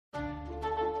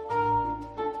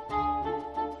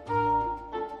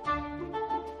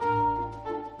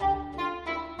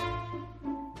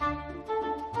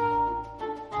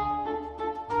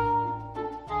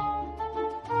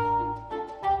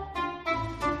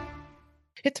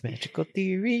It's Magical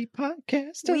Theory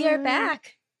Podcast. We are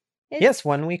back. Yes,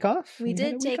 1 week off. We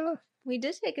did take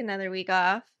another week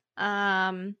off.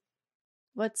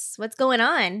 What's going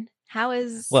on? How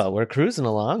is? Well, we're cruising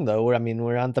along though. We're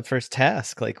on the first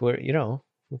task. Like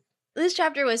This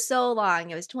chapter was so long.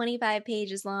 It was 25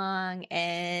 pages long,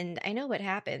 and I know what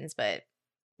happens, but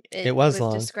it was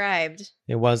long. Described.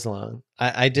 It was long.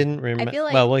 I didn't remember. I feel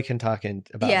like, well, we can talk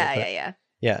about it.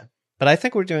 Yeah. But I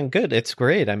think we're doing good. It's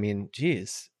great. I mean,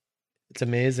 geez. It's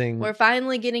amazing. We're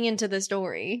finally getting into the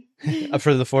story.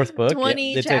 For the fourth book?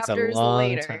 20 it chapters takes a long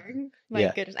later. Time.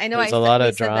 My goodness. I know I said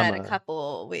that a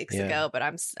couple weeks ago, but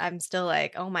I'm still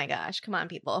like, oh my gosh, come on,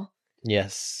 people.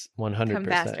 Yes, 100%. Come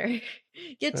faster.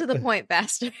 Get to the point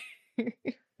faster.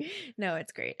 No,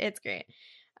 it's great. It's great.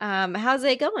 How's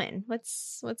it going?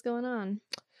 What's going on?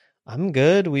 I'm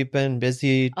good. We've been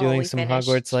busy doing some finished.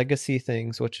 Hogwarts Legacy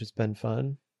things, which has been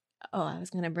fun. Oh, I was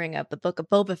going to bring up the Book of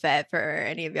Boba Fett for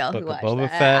any of y'all who watched Book of Boba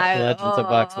Fett, Legends of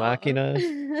Vox Machina.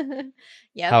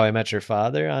 Yeah. How I Met Your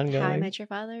Father ongoing. How I Met Your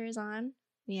Father is on.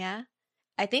 Yeah.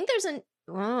 I think there's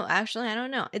actually, I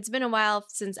don't know. It's been a while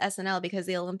since SNL because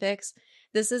the Olympics.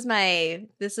 This is my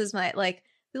like,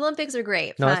 the Olympics are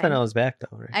great. No, SNL is back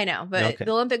though, right? I know, but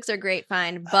the Olympics are great,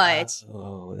 fine. But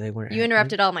they weren't. You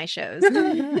interrupted all my shows.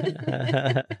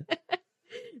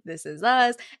 This is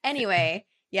us. Anyway,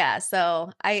 yeah.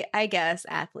 So I guess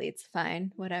athletes,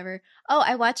 fine, whatever. Oh,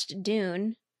 I watched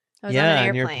Dune. I was on an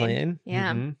airplane. On your plane.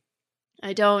 Yeah. Mm-hmm.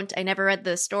 I never read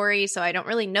the story, so I don't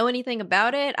really know anything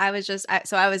about it. I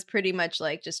was pretty much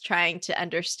like just trying to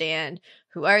understand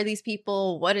who are these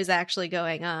people, what is actually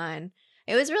going on.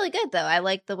 It was really good though. I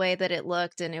liked the way that it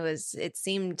looked, and it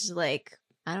seemed like,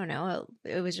 I don't know,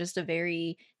 it was just a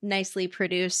very nicely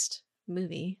produced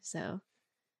movie. So,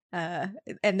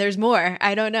 and there's more.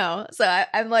 I don't know. So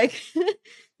I'm like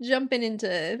jumping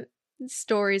into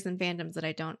stories and fandoms that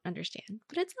I don't understand,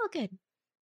 but it's all good.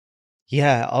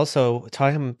 Yeah, also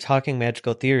talking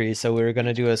magical theories, so we were going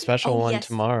to do a special one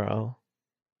tomorrow.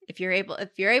 If you're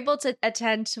able to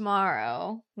attend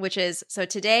tomorrow, which is, so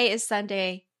today is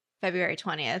Sunday, February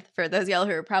 20th, for those of y'all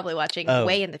who are probably watching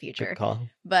way in the future. Good call.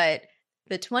 But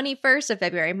the 21st of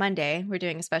February, Monday, we're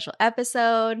doing a special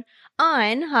episode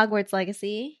on Hogwarts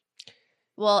Legacy.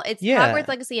 Well, it's Hogwarts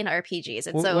Legacy and RPGs.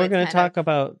 And we're going to talk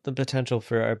about the potential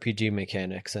for RPG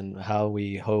mechanics and how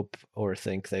we hope or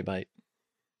think they might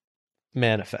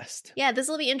manifest. Yeah, this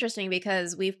will be interesting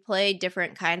because we've played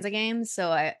different kinds of games, so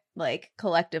I like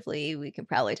collectively we can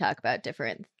probably talk about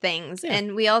different things,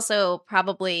 and we also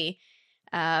probably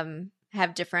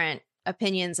have different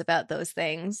opinions about those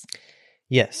things.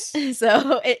 Yes.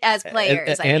 So as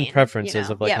players, and preferences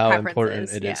of like how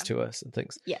important it is to us and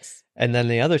things. Yes. And then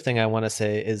the other thing I want to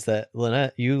say is that,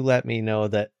 Lynette, you let me know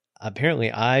that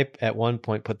apparently I at one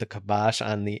point put the kibosh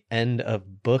on the end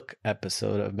of book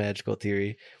episode of Magical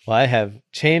Theory. Well, I have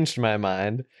changed my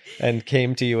mind and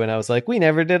came to you and I was like, we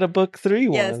never did a book 3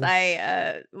 one. Yes,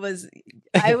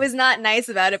 I was not nice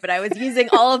about it, but I was using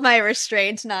all of my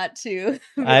restraint not to.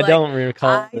 I don't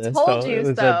recall this. I told you it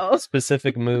was so. A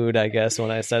specific mood, I guess, when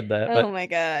I said that. Oh my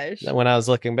gosh. When I was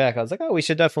looking back, I was like, oh, we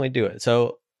should definitely do it.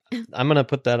 So I'm going to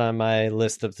put that on my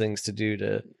list of things to do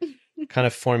to kind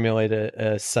of formulate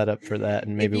a setup for that,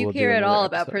 and maybe we'll do it all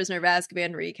about Prisoner of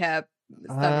Azkaban recap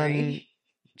summary.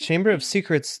 Chamber of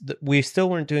Secrets, we still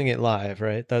weren't doing it live,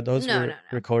 right? Those were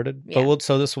recorded, but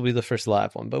so this will be the first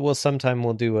live one. But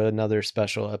we'll do another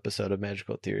special episode of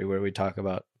Magical Theory where we talk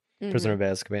about Prisoner of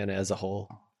Azkaban as a whole.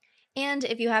 And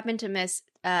if you happen to miss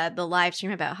the live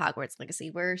stream about Hogwarts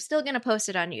Legacy, we're still going to post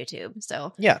it on YouTube.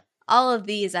 So yeah. All of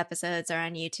these episodes are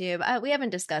on YouTube. We haven't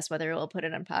discussed whether we'll put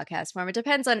it on podcast form. It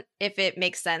depends on if it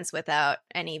makes sense without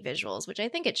any visuals, which I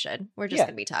think it should. We're just going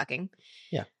to be talking.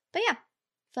 Yeah. But yeah,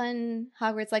 fun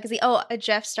Hogwarts Legacy. Oh,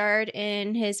 Jeff starred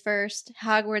in his first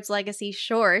Hogwarts Legacy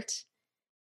short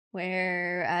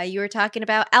where you were talking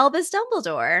about Albus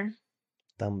Dumbledore.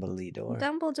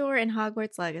 Dumbledore in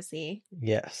Hogwarts Legacy.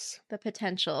 Yes. The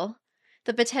potential.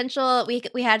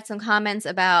 We had some comments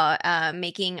about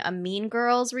making a Mean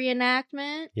Girls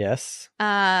reenactment. Yes.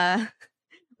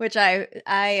 Which I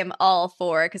am all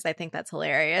for because I think that's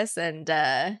hilarious, and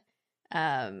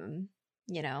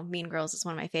Mean Girls is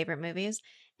one of my favorite movies.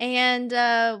 And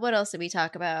what else did we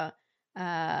talk about?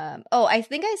 I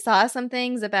think I saw some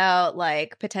things about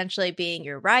like potentially being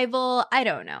your rival. I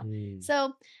don't know.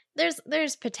 So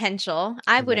there's potential.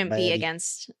 I wouldn't be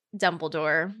against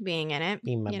Dumbledore being in it.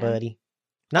 Be my buddy.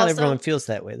 Not everyone feels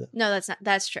that way, though. No,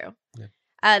 that's true.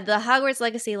 Yeah. The Hogwarts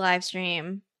Legacy live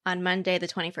stream on Monday, the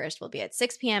 21st, will be at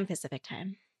 6 p.m. Pacific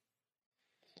time.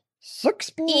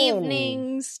 6 p.m.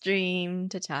 Evening stream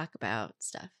to talk about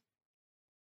stuff.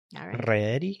 All right.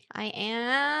 Ready? I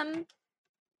am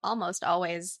almost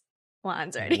always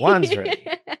Juan's ready. Juan's ready.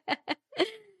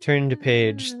 Turn to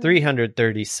page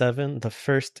 337, the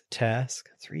first task.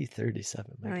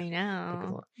 337. I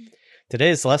know.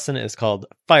 Today's lesson is called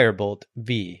Firebolt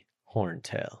v.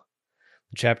 Horntail.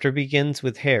 The chapter begins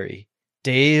with Harry,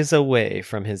 days away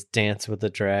from his dance with the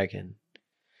dragon.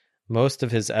 Most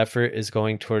of his effort is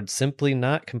going towards simply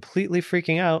not completely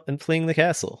freaking out and fleeing the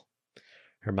castle.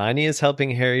 Hermione is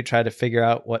helping Harry try to figure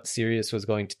out what Sirius was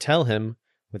going to tell him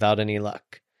without any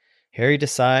luck. Harry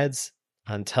decides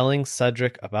on telling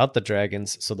Cedric about the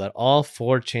dragons so that all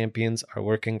 4 champions are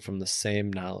working from the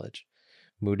same knowledge.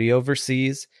 Moody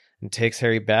oversees and takes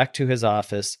Harry back to his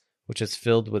office, which is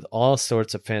filled with all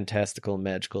sorts of fantastical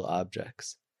magical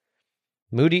objects.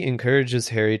 Moody encourages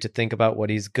Harry to think about what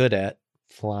he's good at,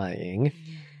 flying,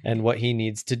 and what he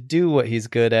needs to do what he's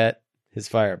good at, his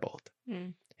firebolt.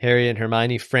 Harry and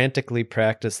Hermione frantically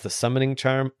practice the summoning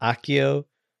charm Accio,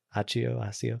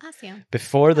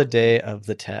 before the day of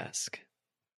the task.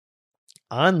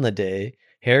 On the day,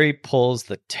 Harry pulls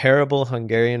the terrible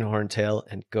Hungarian Horntail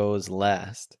and goes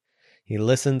last. He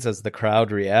listens as the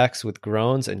crowd reacts with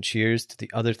groans and cheers to the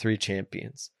other 3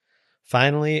 champions.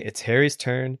 Finally, it's Harry's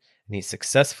turn, and he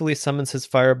successfully summons his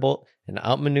firebolt and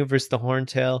outmaneuvers the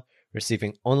Horntail,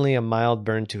 receiving only a mild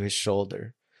burn to his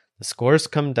shoulder. The scores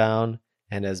come down,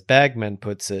 and as Bagman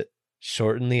puts it,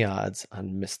 shorten the odds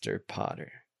on Mr.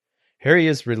 Potter. Harry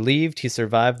is relieved he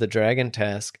survived the dragon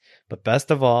task, but best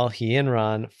of all, he and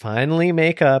Ron finally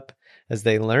make up as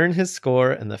they learn his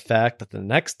score and the fact that the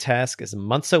next task is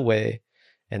months away,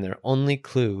 and their only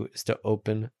clue is to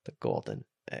open the golden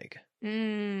egg.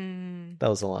 That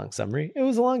was a long summary. It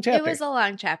was a long chapter. It was a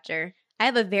long chapter. I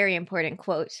have a very important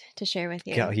quote to share with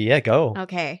you. Yeah, go.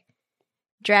 Okay.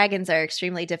 Dragons are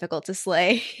extremely difficult to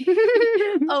slay,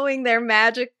 owing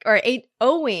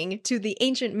to the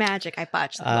ancient magic. I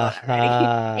botched the quote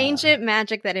already. Ancient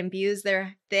magic that imbues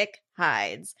their thick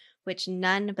hides, which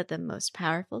none but the most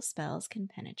powerful spells can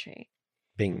penetrate.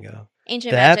 Bingo.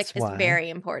 Ancient magic is very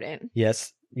important.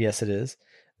 Yes, it is.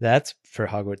 That's for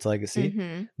Hogwarts Legacy.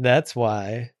 Mm-hmm. That's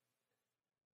why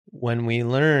when we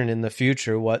learn in the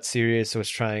future what Sirius was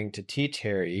trying to teach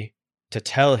Harry, to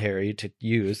tell Harry to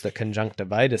use the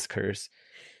conjunctivitis curse,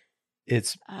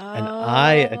 it's an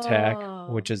eye attack,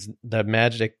 which is the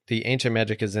magic. The ancient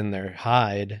magic is in their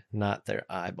hide, not their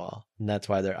eyeball, and that's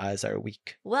why their eyes are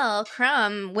weak. Well,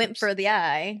 Crumb went for the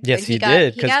eye. Yes, he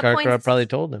did, because Karkaroff probably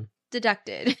told him.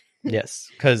 Deducted. Yes,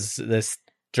 because this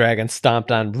dragon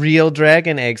stomped on real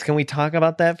dragon eggs. Can we talk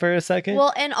about that for a second?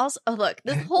 Well, and also, look,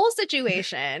 this whole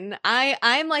situation,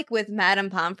 I'm like with Madame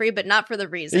Pomfrey, but not for the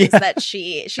reasons that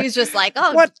she's just like,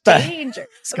 oh, what danger.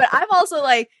 But I'm also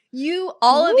like,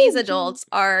 all of these adults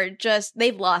are just,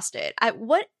 they've lost it.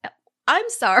 I'm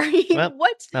sorry. Well,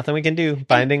 what? Nothing we can do.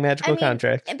 Binding magical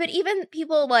contract. But even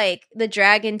people like the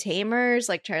dragon tamers,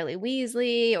 like Charlie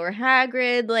Weasley or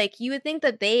Hagrid, like you would think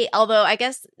that although I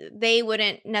guess they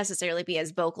wouldn't necessarily be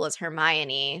as vocal as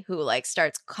Hermione, who like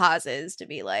starts causes to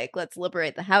be like, let's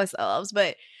liberate the house elves.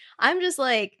 But I'm just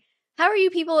like, how are you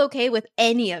people okay with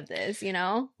any of this, you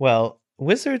know? Well,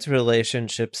 wizards'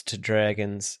 relationships to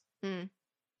dragons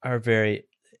are very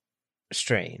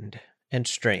strained. And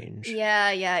strange.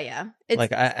 Yeah.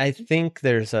 Like, I think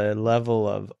there's a level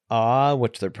of awe,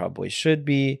 which there probably should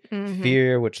be,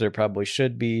 fear, which there probably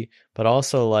should be, but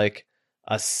also, like,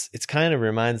 it's kind of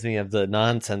reminds me of the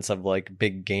nonsense of, like,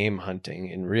 big game hunting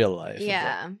in real life.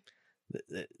 Yeah.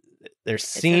 Like, there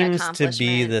seems to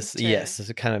be this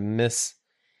kind of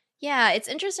Yeah, it's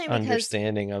interesting because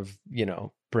understanding of,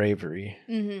 bravery.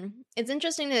 Mm-hmm. It's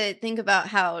interesting to think about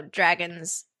how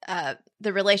dragons,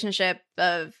 the relationship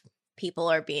of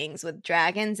people or beings with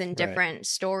dragons in different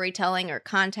storytelling or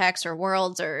context or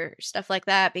worlds or stuff like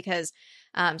that, because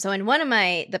so in one of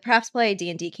the Props Play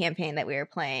D&D campaign that we were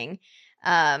playing,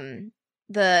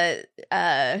 the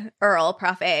Earl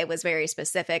Prof A was very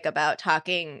specific about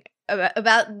talking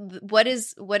about what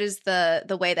is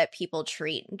the way that people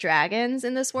treat dragons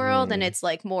in this world, and it's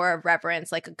like more of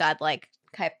reverence, like a godlike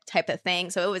type of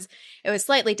thing. So it was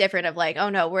slightly different of like, oh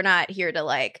no, we're not here to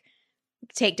like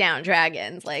take down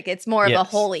dragons, like it's more of a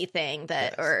holy thing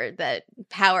that or that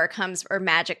power comes or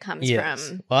magic comes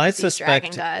from. Well, I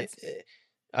suspect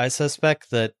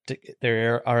that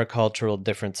there are cultural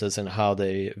differences in how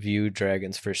they view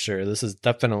dragons for sure. This is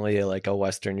definitely like a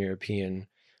Western European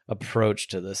approach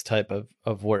to this type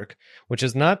of work, which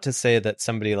is not to say that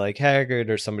somebody like Hagrid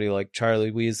or somebody like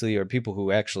Charlie Weasley or people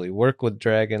who actually work with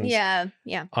dragons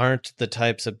aren't the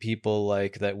types of people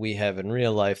like that we have in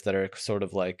real life that are sort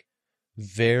of like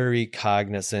very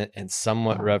cognizant and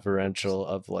somewhat reverential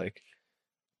of like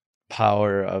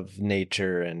power of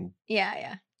nature and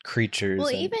Yeah. creatures.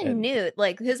 Well, even Newt,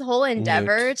 like his whole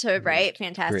endeavor to write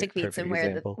Fantastic Beasts and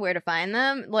where to find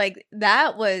them, like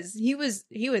that was he was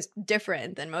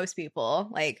different than most people.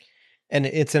 Like, and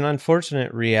it's an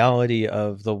unfortunate reality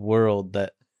of the world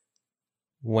that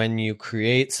when you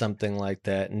create something like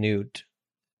that, Newt,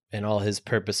 and all his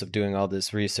purpose of doing all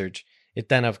this research, it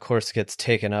then of course gets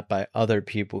taken up by other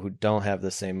people who don't have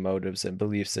the same motives and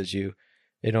beliefs as you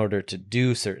in order to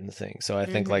do certain things. So I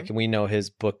think like we know his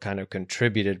book kind of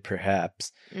contributed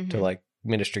perhaps to like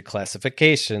ministry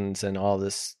classifications and all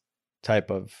this type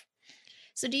of.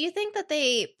 So do you think that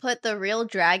they put the real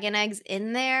dragon eggs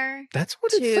in there? That's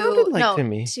what it sounded like to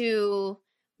me. To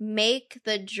make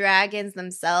the dragons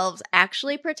themselves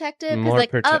actually protective, because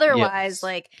like otherwise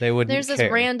like they wouldn't there's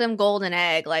this random golden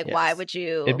egg, like why would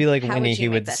you? It'd be like Winnie, he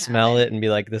would smell it and be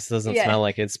like, this doesn't smell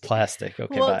like it's plastic.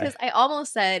 Okay, well, because I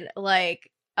almost said like,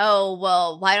 oh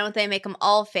well, why don't they make them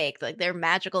all fake, like they're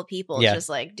magical people, just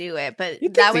like do it. But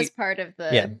that was part of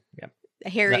the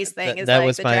Harry's thing. That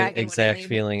was my exact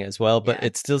feeling as well, but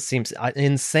it still seems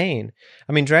insane.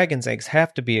 I mean, dragon's eggs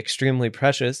have to be extremely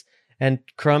precious. And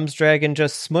Crumb's dragon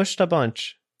just smushed a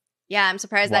bunch. Yeah, I'm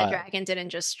surprised that dragon didn't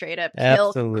just straight up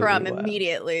kill Crumb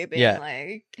immediately, being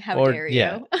like, how dare you?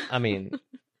 Yeah, I mean,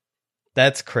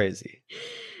 that's crazy.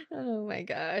 Oh my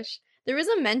gosh. There was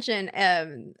a mention,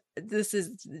 this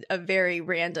is a very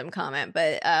random comment,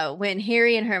 but when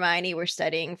Harry and Hermione were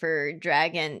studying for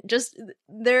dragon, just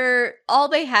all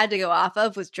they had to go off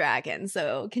of was dragon.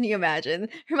 So can you imagine?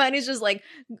 Hermione's just like,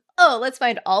 oh, let's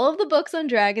find all of the books on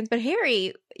dragons. But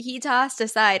Harry, he tossed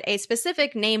aside a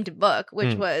specific named book,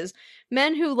 which was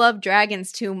Men Who Love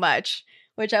Dragons Too Much,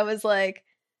 which I was like,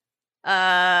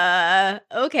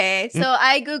 okay. So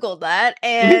I Googled that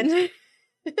and...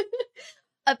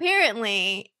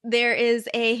 Apparently, there is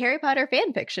a Harry Potter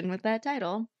fan fiction with that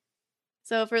title.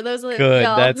 So for those of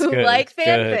y'all who like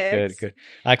fanfics, good.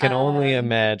 I can only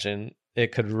imagine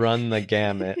it could run the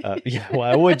gamut.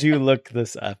 Why would you look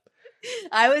this up?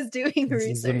 I was doing research.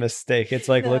 This is a mistake. It's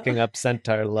like looking up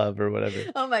Centaur Love or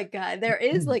whatever. Oh my god, there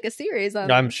is like a series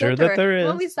on. I'm sure that there is.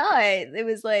 When we saw it, it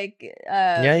was like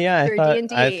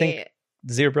I think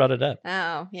Zir brought it up.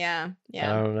 Oh yeah. I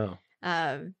don't know.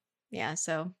 Yeah.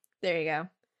 So there you go.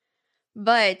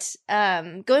 But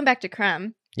going back to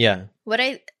Crumb. Yeah.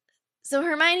 So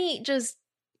Hermione doesn't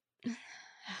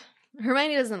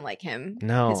like him.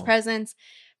 No. His presence.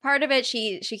 Part of it,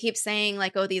 she keeps saying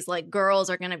like, oh, these like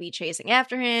girls are gonna be chasing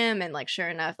after him, and like sure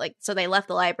enough, like so they left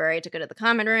the library to go to the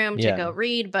common room to go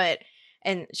read,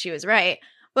 and she was right.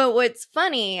 But what's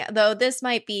funny, though, this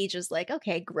might be just like,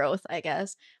 okay, growth, I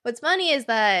guess. What's funny is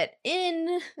that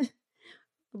in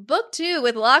book 2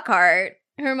 with Lockhart,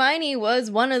 Hermione was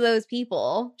one of those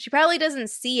people. She probably doesn't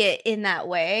see it in that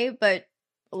way, but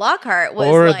Lockhart was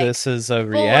or like, this is a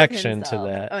reaction to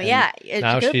that. Oh yeah, it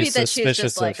could be that she's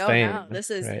just like, oh no, this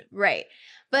is right.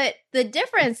 But the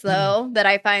difference, though, that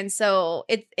I find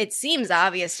it seems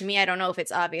obvious to me. I don't know if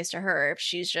it's obvious to her if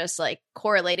she's just like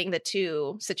correlating the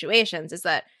two situations. Is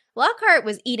that Lockhart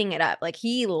was eating it up. Like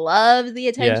he loved the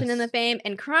attention and the fame,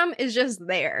 and Crumb is just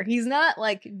there. He's not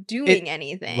like doing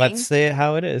anything. Let's say it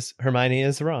how it is. Hermione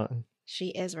is wrong. She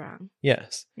is wrong.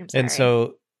 Yes. And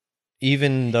so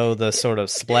even though the sort of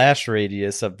splash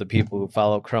radius of the people who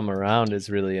follow Crumb around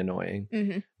is really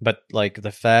annoying, but like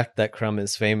the fact that Crumb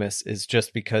is famous is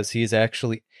just because he's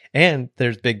actually, and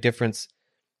there's big difference.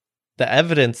 The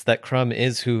evidence that Crumb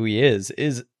is who he is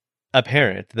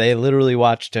apparent. They literally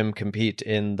watched him compete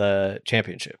in the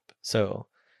championship. So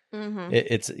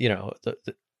it's,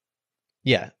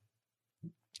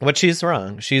 but she's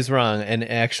wrong. She's wrong. And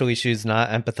actually she's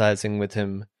not empathizing with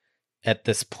him at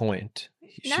this point.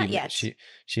 Not yet.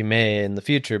 She may in the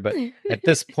future, but at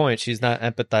this point, she's not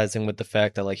empathizing with the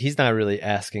fact that like he's not really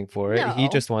asking for it. No, he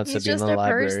just wants to be in the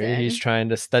library. Person. He's trying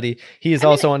to study. He is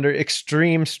also under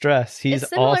extreme stress. He's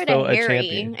also a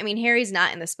champion. I mean, Harry's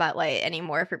not in the spotlight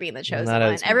anymore for being the chosen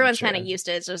one. Everyone's kind of used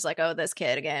to it. It's just like, oh, this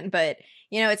kid again. But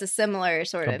it's a similar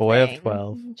sort of boy thing. Of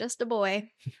 12, just a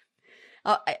boy.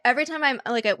 Every time I'm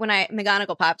like when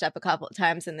McGonagall popped up a couple of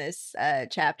times in this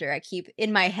chapter, I keep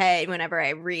in my head whenever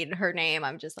I read her name,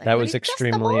 I'm just like, that was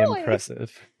extremely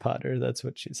impressive, Potter. That's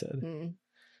what she said.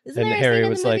 Isn't and there Harry a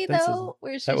was movie, like, though,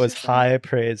 that was high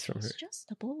praise from her. It's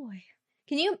just a boy.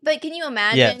 Can you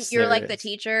imagine you're like the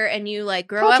teacher and you like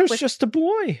grow Potter's up with just a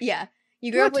boy. Yeah.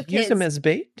 You grow up with use kids them as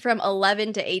bait from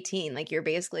 11 to 18. Like you're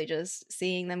basically just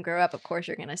seeing them grow up. Of course,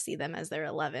 you're going to see them as they're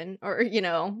 11 or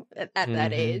at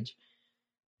that age.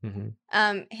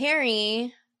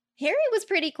 Harry Harry was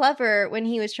pretty clever when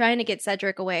he was trying to get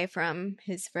Cedric away from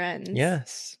his friends.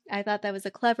 Yes. I thought that was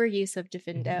a clever use of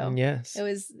Diffindo. Yes. It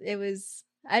was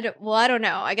I don't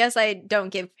know. I guess I don't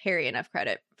give Harry enough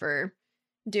credit for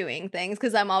doing things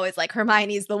because I'm always like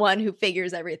Hermione's the one who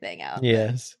figures everything out.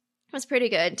 Yes. It was pretty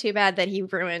good. Too bad that he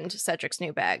ruined Cedric's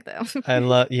new bag though. I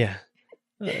love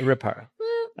Reparo.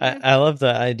 I love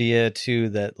the idea too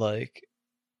that like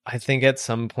I think at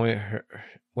some point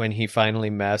when he finally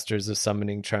masters the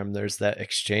summoning charm, there's that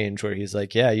exchange where he's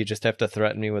like, yeah, you just have to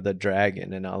threaten me with a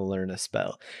dragon and I'll learn a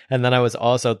spell. And then I was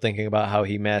also thinking about how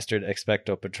he mastered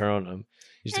Expecto Patronum.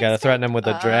 You just got to threaten him with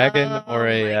a dragon or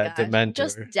a Dementor.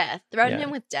 Just death. Threaten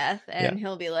him with death and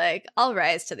he'll be like, I'll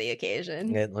rise to the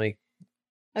occasion. Yeah,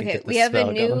 okay, we have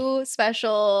a new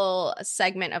special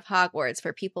segment of Hogwarts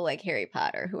for people like Harry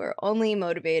Potter who are only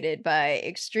motivated by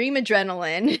extreme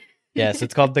adrenaline. Yes,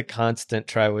 it's called the Constant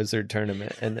Triwizard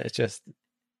Tournament, and it's just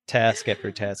task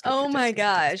after task. Oh my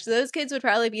gosh, those kids would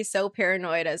probably be so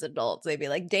paranoid as adults. They'd be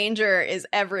like, "Danger is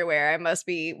everywhere. I must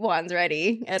be wands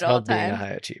ready at all times." Being a high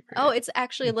achiever. Oh, it's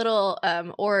actually little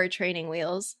aura training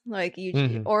wheels, like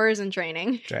auras and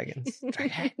training. Dragons,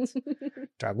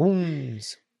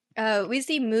 dragoons. We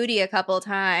see Moody a couple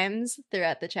times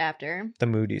throughout the chapter. The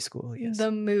Moody School, yes.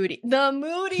 The Moody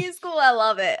School. I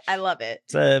love it.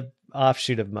 It's a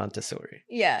offshoot of Montessori.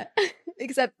 Yeah,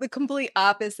 except the complete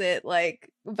opposite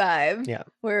like vibe. Yeah,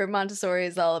 where Montessori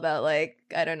is all about like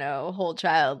I don't know, whole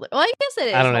child. Well, I guess it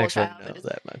is. I don't actually know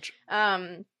that much.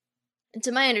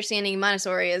 To my understanding,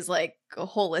 Montessori is like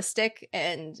holistic,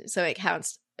 and so it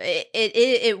counts.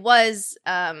 It was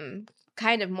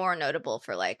kind of more notable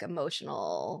for like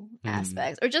emotional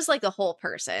aspects or just like the whole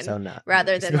person, so not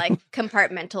rather than like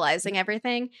compartmentalizing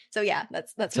everything. So yeah,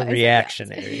 that's a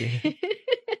reactionary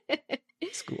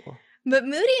school. But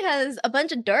Moody has a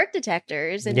bunch of dark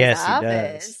detectors in his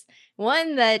office.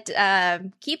 One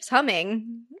that keeps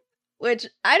humming, which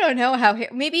I don't know how.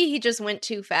 Maybe he just went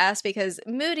too fast because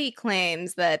Moody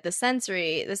claims that the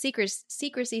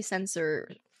secrecy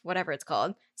sensor, whatever it's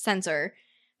called, sensor,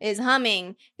 is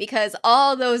humming because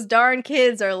all those darn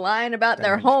kids are lying about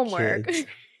their homework.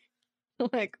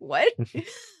 Like, what?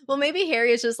 Well, maybe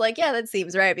Harry is just like, yeah, that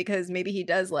seems right because maybe he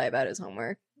does lie about his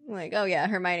homework. Like, oh yeah,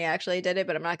 Hermione actually did it,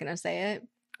 but I'm not going to say it.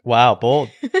 Wow, bold.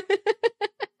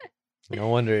 No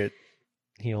wonder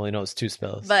he only knows 2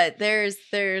 spells. But there's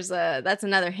that's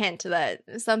another hint that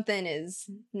something is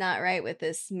not right with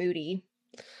this Moody.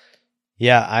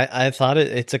 Yeah, I thought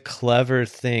it's a clever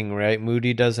thing, right?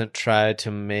 Moody doesn't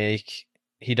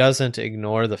he doesn't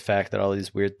ignore the fact that all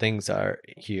these weird things are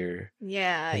here.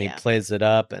 Yeah, and he plays it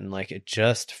up, and like it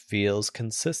just feels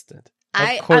consistent.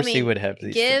 Of course, he would have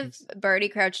these give things. Barty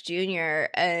Crouch Jr.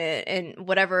 And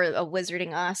whatever a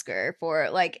wizarding Oscar for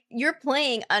like you're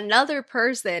playing another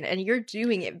person and you're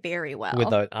doing it very well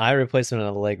with an eye replacement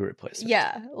and a leg replacement.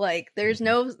 Yeah, like there's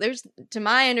to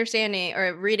my understanding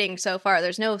or reading so far,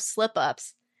 there's no slip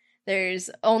ups. There's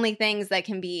only things that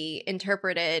can be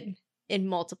interpreted in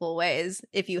multiple ways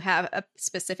if you have a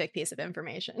specific piece of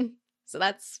information. So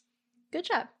that's good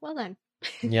job. Well done.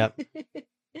 Yep.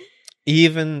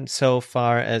 Even so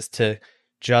far as to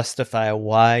justify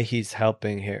why he's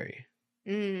helping Harry.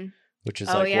 Which is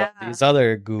well, these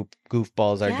other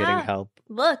goofballs are getting help.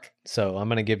 Look. So I'm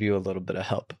going to give you a little bit of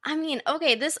help. I mean,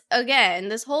 okay, this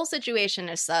whole situation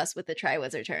is sus with the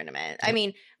Triwizard Tournament. I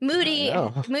mean, Moody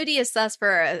is sus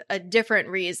for a different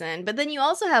reason. But then you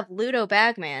also have Ludo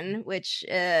Bagman, which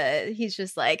he's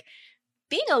just like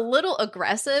being a little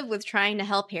aggressive with trying to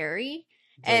help Harry.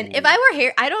 And if I were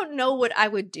Harry, I don't know what I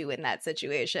would do in that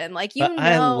situation. Like,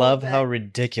 I love how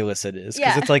ridiculous it is.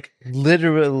 Because it's like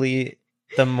literally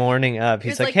the morning of.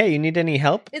 He's like, hey, you need any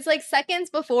help? It's like seconds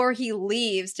before he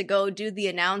leaves to go do the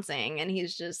announcing. And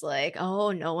he's just like,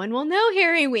 oh, no one will know,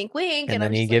 Harry. Wink, wink. And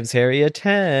then he gives Harry a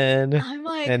 10. I'm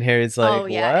like. And Harry's like,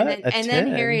 what? And then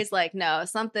Harry's like, no,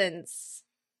 something's.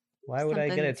 Why would I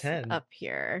get a 10? Up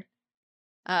here.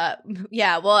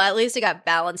 Yeah, well, at least it got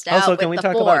balanced out. Also, can we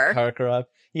talk about Karkaroff?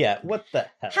 Yeah, what the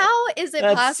hell? How is it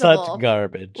That's possible? Such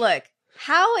garbage. Look,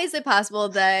 how is it possible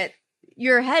that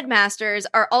your headmasters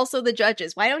are also the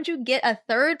judges? Why don't you get a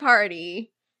third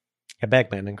party? A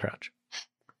Bagman and Crouch.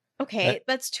 Okay,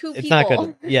 that's 2 people. It's not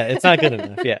good. Yeah, it's not good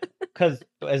enough. Yeah, because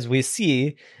as we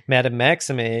see, Madame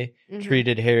Maxime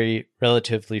treated Harry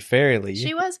relatively fairly.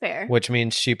 She was fair, which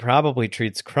means she probably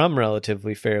treats Krum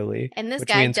relatively fairly. And this which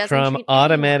guy means doesn't Krum treat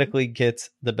automatically gets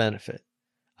the benefit.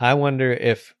 I wonder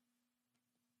if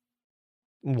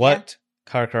what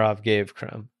Karkaroff gave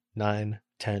Krum 9,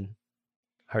 10.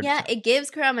 It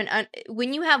gives Krum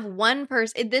when you have one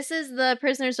person. This is the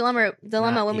prisoner's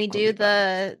dilemma when we do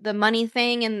the money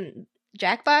thing and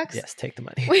Jackbox? Yes, take the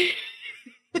money.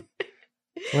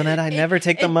 Lynette, I never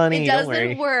take the money. It Don't doesn't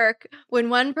worry. work when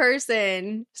one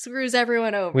person screws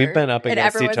everyone over. We've been up and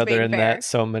against each everyone's other being in fair. that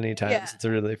so many times. Yeah. It's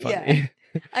really Yeah. funny.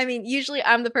 I mean, usually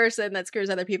I'm the person that screws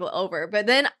other people over, but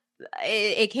then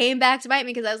it came back to bite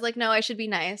me because I was like, no, I should be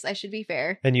nice. I should be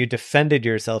fair. And you defended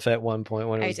yourself at one point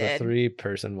when it I was the did.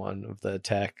 3-person one of the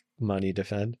attack money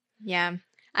defend. Yeah.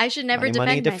 I should never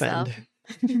Money, defend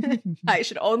myself. I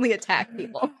should only attack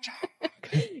people.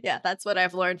 Yeah, that's what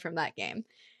I've learned from that game.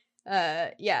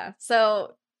 Yeah,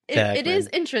 so it is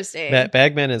interesting.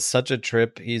 Bagman is such a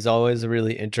trip. He's always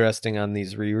really interesting on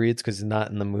these rereads because he's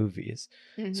not in the movies.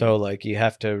 Mhm. So like you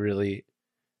have to really,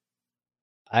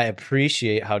 I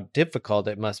appreciate how difficult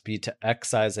it must be to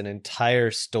excise an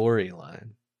entire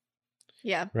storyline.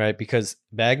 Yeah. Right, because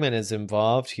Bagman is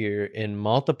involved here in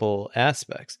multiple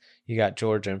aspects. You got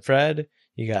George and Fred,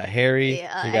 you got Harry,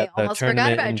 Yeah, you got I the almost forgot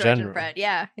tournament about in George general. and Fred.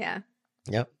 Yeah.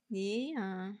 Yep.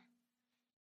 Yeah.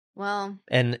 Well,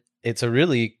 And it's the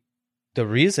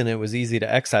reason it was easy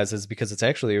to excise is because it's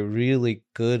actually a really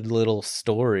good little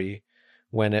story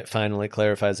when it finally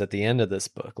clarifies at the end of this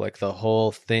book. Like the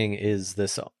whole thing is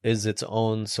its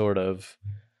own sort of,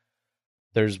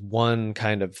 there's one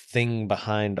kind of thing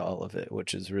behind all of it,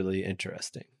 which is really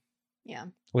interesting. Yeah.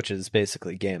 Which is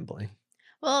basically gambling.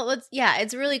 Well,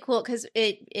 it's really cool because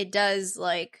it does,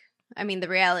 like, I mean, the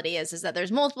reality is that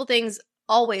there's multiple things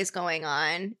always going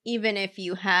on, even if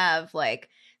you have, like,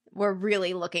 we're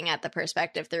really looking at the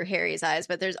perspective through Harry's eyes,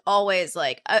 but there's always,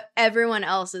 like, everyone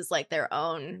else is, like, their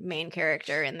own main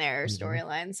character in their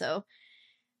storyline, so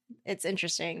it's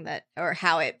interesting or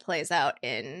how it plays out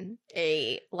in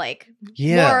a, like,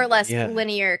 more or less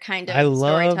linear kind of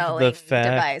storytelling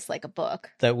device, like a book.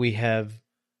 That we have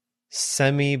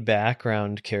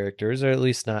semi-background characters, or at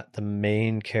least not the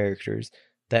main characters,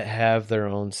 that have their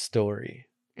own story.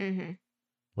 Mm-hmm.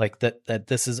 Like that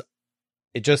this is,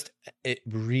 it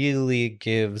really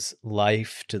gives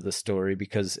life to the story,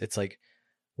 because it's like,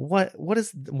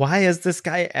 why is this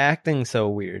guy acting so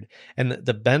weird? And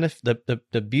the benefit,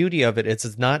 the beauty of it is,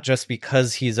 it's not just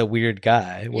because he's a weird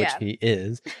guy, which he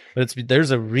is, but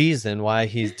there's a reason why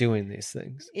he's doing these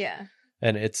things. Yeah.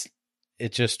 And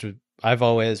I've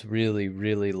always really,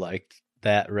 really liked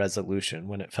that resolution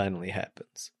when it finally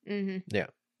happens. Mm-hmm. Yeah.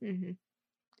 Mm-hmm.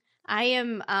 I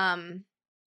am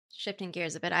shifting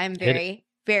gears a bit. I am very,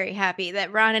 very happy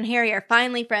that Ron and Harry are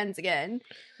finally friends again.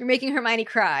 You're making Hermione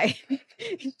cry.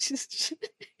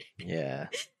 Yeah.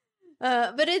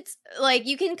 But it's like,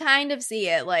 you can kind of see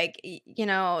it, like, you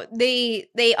know,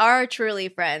 they are truly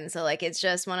friends. So like, it's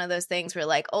just one of those things where,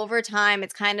 like, over time,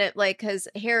 it's kind of like, because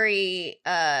Harry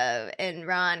and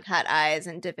Ron caught eyes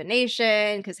in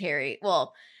divination, because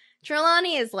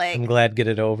Trelawney is like, I'm glad, get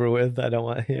it over with. I don't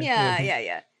want.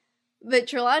 Yeah. But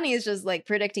Trelawney is just, like,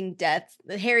 predicting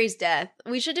Harry's death.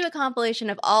 We should do a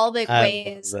compilation of all the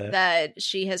ways that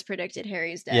she has predicted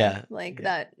Harry's death. Yeah.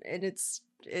 That, and it's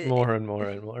more and more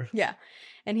and more. Yeah.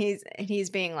 And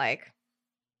he's being, like,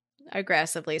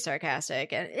 aggressively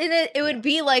sarcastic. And it would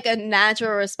be, like, a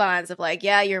natural response of, like,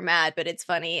 yeah, you're mad, but it's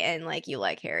funny, and, like, you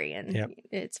like Harry, and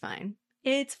it's fine.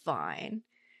 It's fine.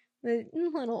 But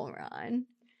little Ron.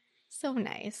 So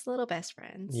nice. Little best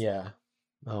friends. Yeah.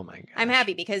 Oh my god. I'm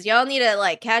happy because y'all need to,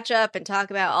 like, catch up and talk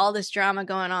about all this drama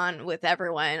going on with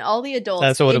everyone. All the adults.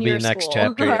 That's what it'll be your next school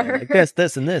chapter. Yeah. Like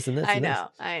this and this and this. I and know.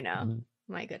 this.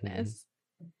 Mm-hmm. My goodness.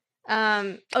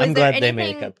 I'm glad they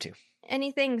make up to.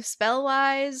 Anything spell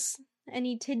wise?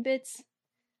 Any tidbits?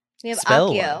 We have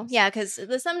Spell-wise. Accio. Yeah, because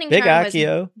the summoning Big charm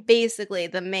Accio. was basically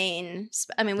the main.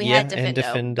 I mean, we had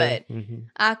Diffindo, but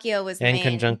Accio was the main. And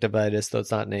conjunctivitis, though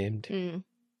it's not named.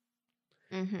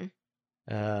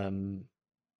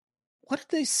 What did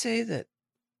they say that?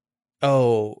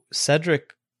 Oh,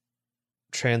 Cedric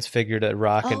transfigured a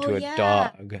rock into a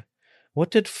dog.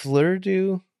 What did Fleur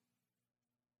do?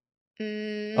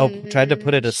 Tried to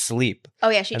put it asleep. Oh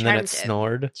yeah, she and charmed then it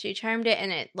snored. She charmed it,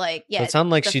 and it, like, So it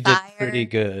sounded like she did pretty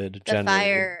good. The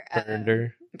fire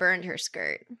burned her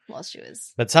skirt while she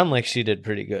was. But it sounded like she did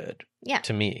pretty good. Yeah,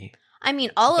 to me. I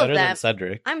mean, all of them. Better than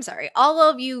Cedric. I'm sorry, all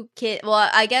of you kids. Well,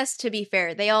 I guess to be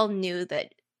fair, they all knew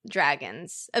that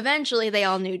dragons. Eventually, they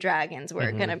all knew dragons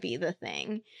were going to be the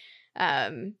thing.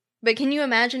 But can you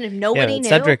imagine if nobody knew?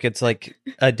 Cedric, it's like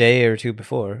a day or two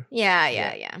before.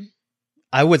 Yeah.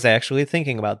 I was actually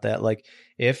thinking about that. Like,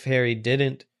 if Harry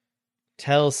didn't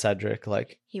tell Cedric,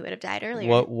 like, he would have died earlier.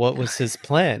 What was his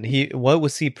plan? What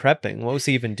was he prepping? What was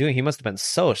he even doing? He must have been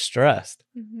so stressed.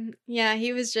 Yeah,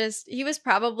 he was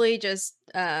probably just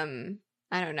I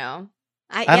don't know.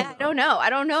 I don't know. I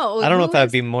don't know. I don't know if I'd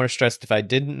has- be more stressed if I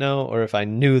didn't know or if I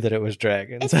knew that it was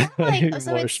dragons. It's not I'd like be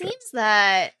so. more It stressed. seems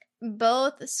that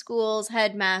both schools'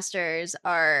 headmasters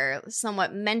are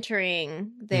somewhat mentoring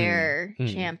their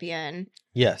mm. champion,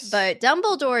 Yes. but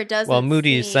Dumbledore doesn't. Well,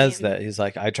 Moody says seem- that. He's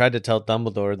like, I tried to tell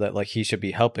Dumbledore that like he should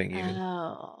be helping you,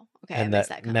 Oh, okay. and I missed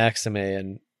that comment. Maxime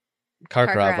and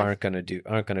Karkaroff Karkaroff.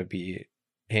 aren't gonna be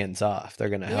hands off. They're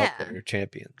gonna help Yeah. their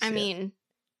champions. I yeah. mean,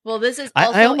 well, this is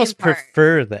also I almost in part.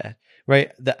 prefer that,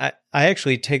 right? I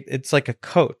actually take it's like a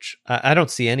coach. I don't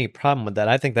see any problem with that.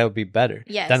 I think that would be better.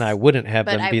 Yes. Then I wouldn't have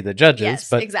But them be the judges. Yes,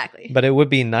 but exactly. But it would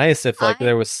be nice if like I-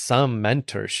 there was some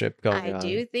mentorship going I on.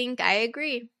 do think I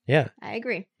agree. Yeah. I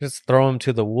agree. Just throw them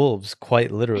to the wolves, quite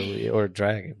literally, or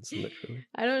dragons, literally.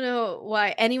 I don't know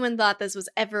why anyone thought this was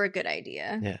ever a good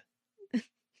idea. Yeah.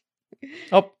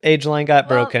 Oh, age line got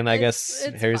Well, broken. I it's- guess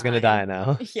it's Harry's gonna fine. die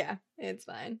now. Yeah, it's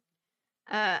fine.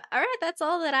 All right, that's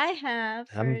all that I have.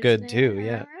 I'm for good today. too,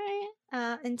 yeah. All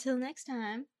right. Until next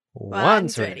time. One's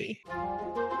Wands ready.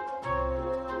 ready.